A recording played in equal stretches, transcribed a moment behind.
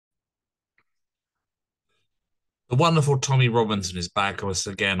The wonderful Tommy Robinson is back once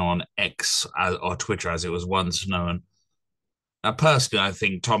again on X or Twitter as it was once known. Now, personally, I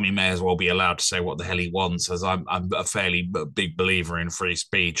think Tommy may as well be allowed to say what the hell he wants, as I'm a fairly big believer in free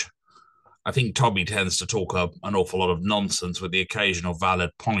speech. I think Tommy tends to talk an awful lot of nonsense with the occasional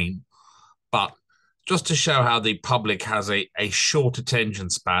valid point, but just to show how the public has a short attention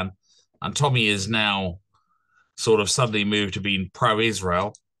span, and Tommy is now sort of suddenly moved to being pro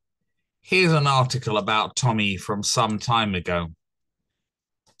Israel. Here's an article about Tommy from some time ago.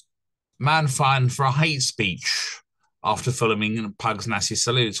 Man fined for hate speech after filming Pugs Nazi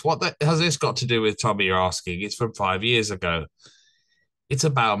salutes. Has this got to do with Tommy, you're asking? It's from 5 years ago. It's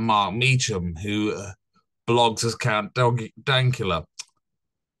about Mark Meacham, who blogs as Count Dankula.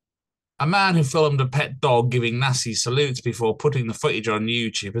 A man who filmed a pet dog giving Nazi salutes before putting the footage on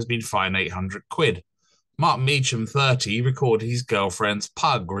YouTube has been fined 800 quid. Mark Meacham, 30, recorded his girlfriend's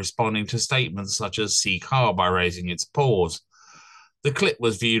pug responding to statements such as "seek her" by raising its paws. The clip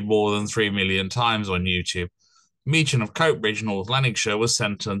was viewed more than 3 million times on YouTube. Meacham of Coatbridge, North Lanarkshire, was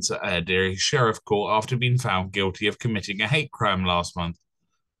sentenced at Airdrie Sheriff Court after being found guilty of committing a hate crime last month.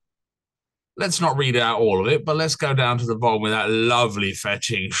 Let's not read out all of it, but let's go down to the bottom with that lovely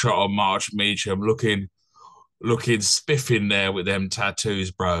fetching shot of Mark Meacham looking spiffing there with them tattoos,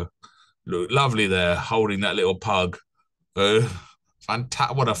 bro. Look lovely there, holding that little pug. Uh,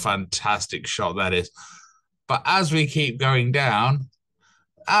 what a fantastic shot that is. But as we keep going down,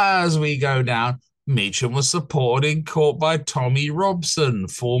 as we go down, Meacham was supported in court by Tommy Robson,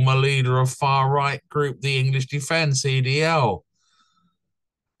 former leader of far-right group the English Defence, EDL.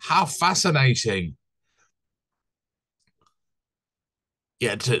 How fascinating.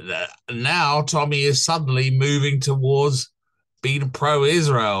 Yet now Tommy is suddenly moving towards being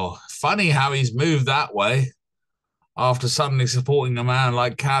pro-Israel. Funny how he's moved that way after suddenly supporting a man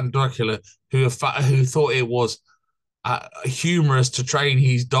like Count Dracula, who thought it was humorous to train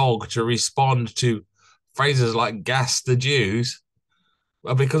his dog to respond to phrases like "gas the Jews."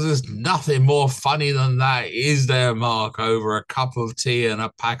 Well, because there's nothing more funny than that, is there, Mark, over a cup of tea and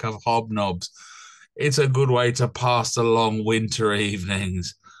a pack of hobnobs? It's a good way to pass the long winter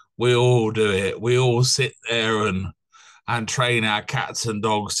evenings. We all do it. We all sit there and train our cats and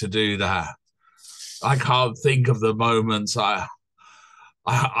dogs to do that. I can't think of the moments I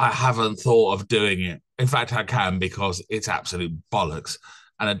haven't thought of doing it. In fact, I can because it's absolute bollocks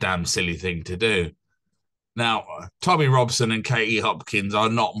and a damn silly thing to do. Now, Tommy Robson and Katie Hopkins are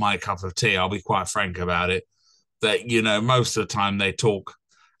not my cup of tea. I'll be quite frank about it. That, most of the time they talk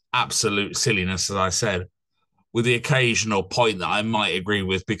absolute silliness, as I said, with the occasional point that I might agree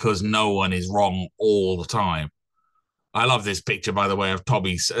with because no one is wrong all the time. I love this picture, by the way, of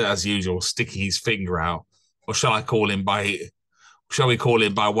Tommy, as usual, sticking his finger out. Or shall we call him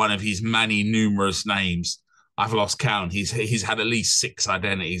by one of his many numerous names? I've lost count. He's had at least 6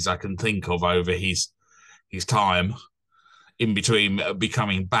 identities I can think of over his time, in between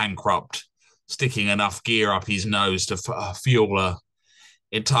becoming bankrupt, sticking enough gear up his nose to fuel a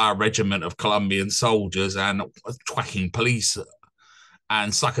entire regiment of Colombian soldiers, and twacking police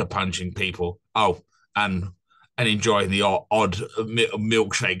and sucker punching people. Oh, and enjoying the odd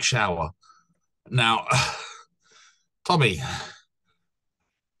milkshake shower. Now, Tommy,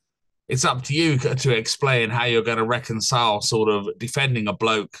 it's up to you to explain how you're going to reconcile sort of defending a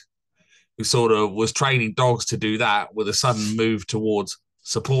bloke who sort of was training dogs to do that with a sudden move towards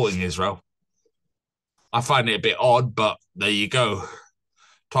supporting Israel. I find it a bit odd, but there you go.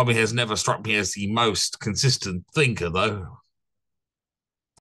 Tommy has never struck me as the most consistent thinker, though.